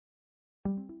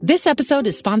This episode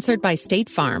is sponsored by State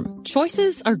Farm.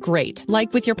 Choices are great.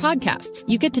 Like with your podcasts,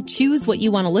 you get to choose what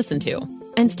you want to listen to.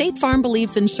 And State Farm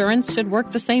believes insurance should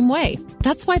work the same way.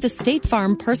 That's why the State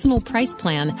Farm Personal Price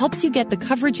Plan helps you get the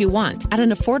coverage you want at an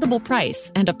affordable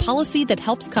price and a policy that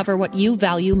helps cover what you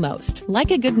value most. Like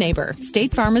a good neighbor,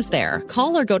 State Farm is there.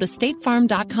 Call or go to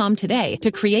statefarm.com today to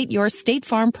create your State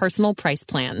Farm Personal Price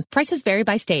Plan. Prices vary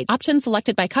by state. Options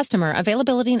selected by customer.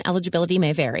 Availability and eligibility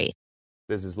may vary.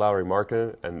 This is Lauri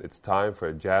Markkanen, and it's time for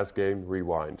a Jazz Game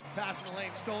Rewind. Pass in the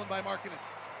lane, stolen by Markkanen.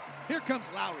 Here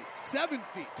comes Lauri, 7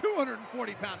 feet,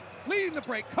 240 pounds, leading the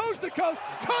break, coast to coast,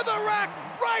 to the rack,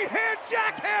 right hand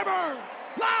jackhammer!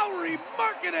 Lauri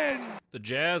Markkanen! The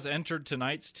Jazz entered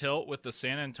tonight's tilt with the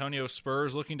San Antonio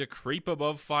Spurs looking to creep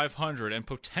above 500 and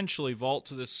potentially vault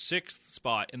to the 6th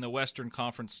spot in the Western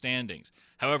Conference standings.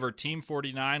 However, Team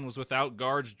 49 was without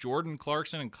guards Jordan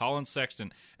Clarkson and Colin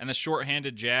Sexton, and the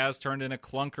shorthanded Jazz turned in a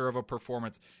clunker of a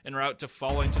performance en route to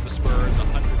falling to the Spurs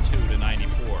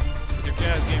 102-94. With your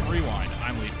Jazz Game Rewind,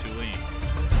 I'm Leif Tulane.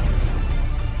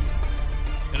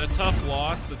 In a tough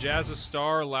loss, the Jazz's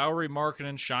star Lauri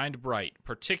Markkanen shined bright,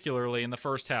 particularly in the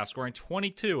first half, scoring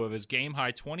 22 of his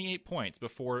game-high 28 points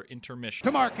before intermission.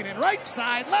 To Markkanen, right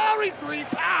side, Lauri, three,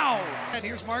 pow! And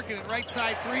here's Markkanen, right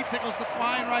side, three, tickles the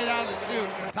twine right out of the shoot.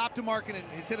 Top to Markkanen,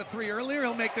 he's hit a three earlier,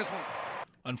 he'll make this one.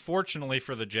 Unfortunately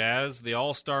for the Jazz, the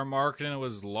all-star Markkanen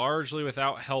was largely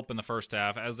without help in the first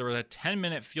half, as there was a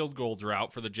 10-minute field goal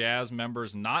drought for the Jazz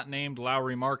members not named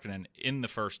Lauri Markkanen in the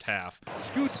first half.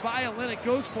 Scoots by Olynyk,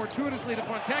 goes fortuitously to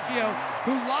Fontecchio,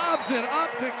 who lobs it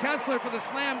up to Kessler for the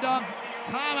slam dunk.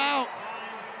 Timeout.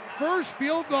 First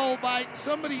field goal by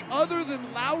somebody other than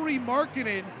Lauri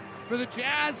Markkanen for the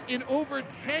Jazz in over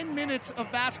 10 minutes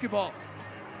of basketball.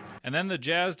 And then the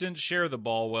Jazz didn't share the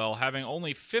ball well, having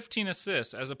only 15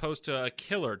 assists as opposed to a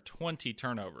killer 20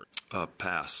 turnovers.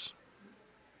 Pass.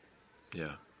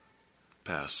 Yeah,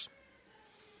 pass.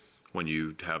 When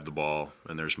you have the ball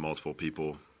and there's multiple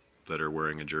people that are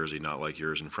wearing a jersey not like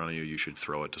yours in front of you, you should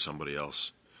throw it to somebody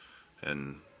else.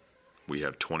 And we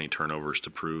have 20 turnovers to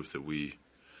prove that we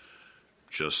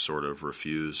just sort of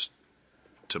refuse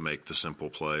to make the simple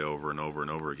play over and over and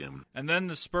over again. And then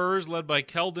the Spurs, led by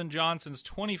Keldon Johnson's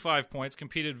 25 points,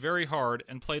 competed very hard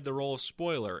and played the role of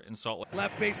spoiler in Salt Lake.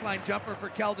 Left baseline jumper for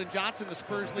Keldon Johnson, the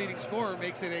Spurs' leading scorer,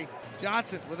 makes it a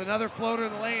Johnson with another floater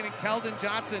in the lane, and Keldon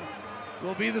Johnson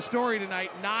will be the story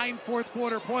tonight. 9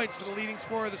 fourth-quarter points for the leading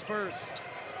scorer of the Spurs.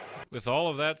 With all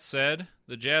of that said,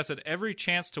 the Jazz had every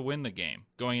chance to win the game,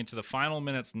 going into the final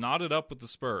minutes knotted up with the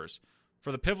Spurs.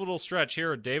 For the pivotal stretch,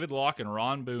 here are David Locke and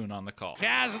Ron Boone on the call.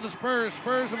 Jazz and the Spurs.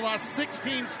 Spurs have lost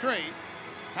 16 straight.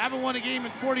 Haven't won a game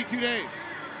in 42 days.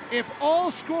 If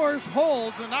all scores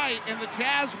hold tonight and the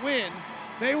Jazz win,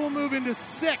 they will move into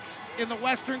 6th in the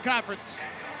Western Conference.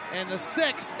 And the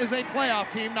 6th is a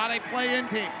playoff team, not a play-in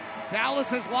team.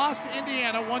 Dallas has lost to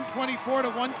Indiana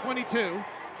 124-122.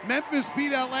 Memphis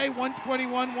beat LA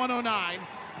 121-109.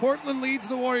 Portland leads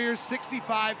the Warriors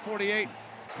 65-48.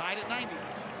 Tied at 90.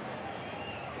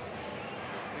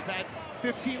 We've had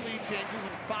 15 lead changes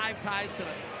and 5 ties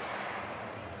tonight.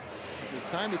 It's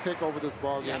time to take over this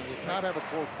ball game. Let's not have a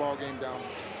close ball game down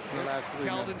in the last 3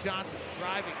 minutes. Keldon Johnson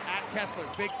driving at Kessler.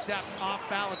 Big steps, off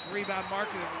balance, rebound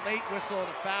Markkanen. Late whistle and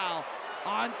a foul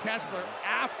on Kessler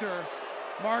after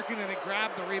Markkanen had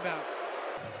grabbed the rebound.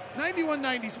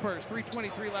 91-90 Spurs,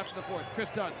 3:23 left in the fourth. Chris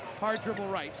Dunn, hard dribble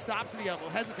right, stops to the elbow,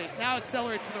 hesitates, now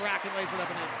accelerates to the rack and lays it up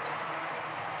and in.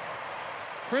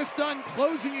 Chris Dunn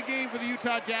closing a game for the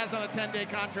Utah Jazz on a 10-day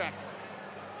contract.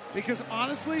 Because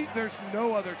honestly, there's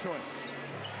no other choice.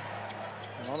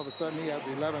 And all of a sudden he has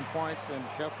 11 points and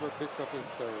Kessler picks up his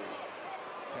third.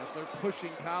 Kessler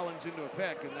pushing Collins into a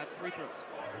pick, and that's free throws.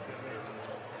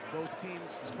 Both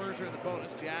teams, Spurs are in the bonus,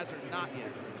 Jazz are not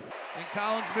yet. And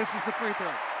Collins misses the free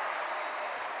throw.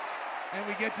 And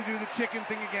we get to do the chicken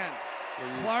thing again.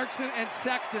 Clarkson and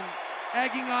Sexton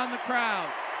egging on the crowd.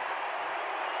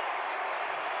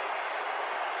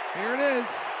 Here it is.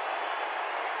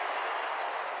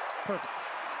 Perfect.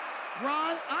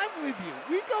 Ron, I'm with you.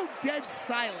 We go dead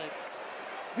silent.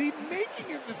 The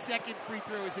making of the second free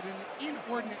throw is at an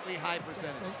inordinately high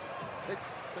percentage. Takes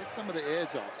some of the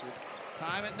edge off.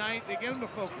 Time at night, they get him to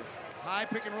focus. High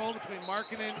pick and roll between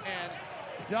Markkanen and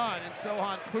Dunn, and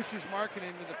Sohan pushes Markkanen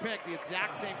into the pick. The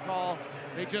exact same call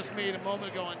they just made a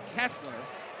moment ago on Kessler.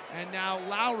 And now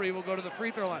Lauri will go to the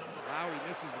free throw line. Lauri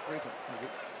misses the free throw.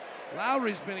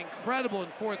 Lowry's been incredible in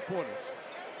fourth quarters.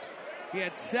 He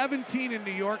had 17 in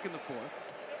New York in the fourth,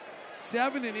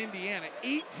 7 in Indiana,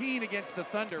 18 against the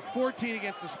Thunder, 14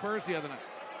 against the Spurs the other night.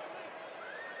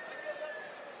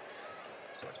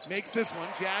 makes this one.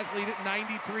 Jazz lead at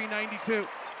 93-92.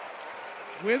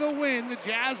 With a win, the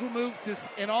Jazz will move to,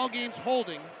 in all games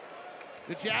holding,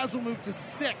 the Jazz will move to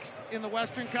 6th in the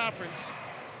Western Conference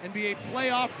and be a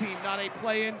playoff team, not a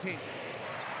play-in team.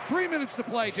 3 minutes to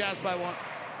play, Jazz by 1.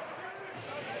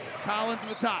 Collins to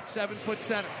the top, 7-foot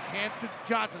center. Hands to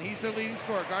Johnson. He's their leading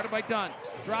scorer, guarded by Dunn.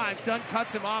 Drives. Dunn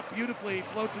cuts him off beautifully,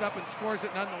 floats it up and scores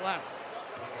it nonetheless.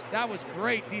 That was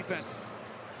great defense.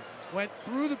 Went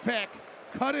through the pick,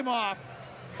 cut him off,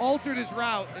 altered his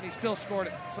route, and he still scored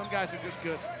it. Some guys are just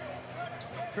good.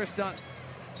 Chris Dunn.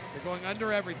 They're going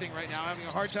under everything right now, having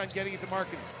a hard time getting it to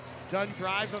market. Dunn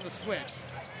drives on the switch,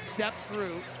 steps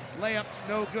through, layup's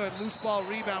no good, loose ball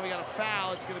rebound, we got a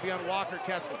foul, it's going to be on Walker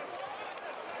Kessler.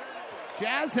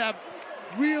 Jazz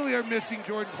really are missing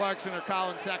Jordan Clarkson or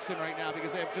Colin Sexton right now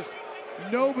because they have just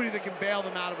nobody that can bail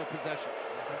them out of a possession.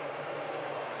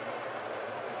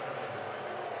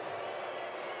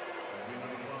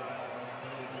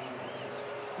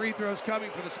 Free throws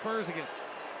coming for the Spurs again.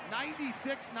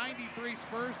 96-93,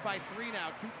 Spurs by 3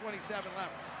 now, 2:27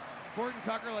 left. Horton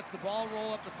Tucker lets the ball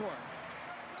roll up the court.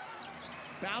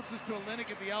 Bounces to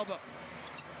Olynyk at the elbow.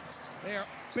 They are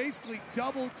basically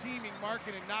double-teaming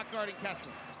Markin and not guarding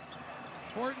Kessler.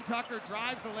 Horton Tucker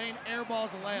drives the lane,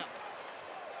 airballs a layup.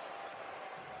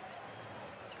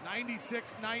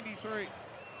 96-93.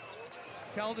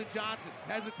 Keldon Johnson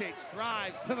hesitates,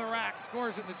 drives to the rack,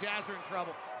 scores it, and the Jazz are in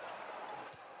trouble.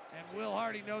 And Will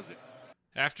Hardy knows it.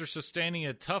 After sustaining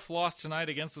a tough loss tonight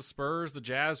against the Spurs, the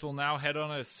Jazz will now head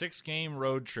on a 6-game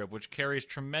road trip, which carries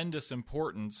tremendous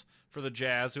importance for the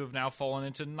Jazz, who have now fallen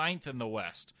into 9th in the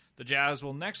West. The Jazz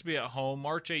will next be at home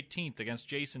March 18th against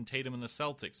Jason Tatum and the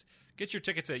Celtics. Get your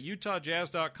tickets at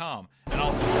UtahJazz.com, and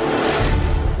I'll see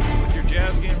you with your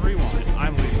Jazz Game Rewind.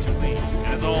 I'm Leif Tulane, and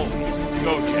as always,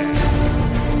 go Jazz!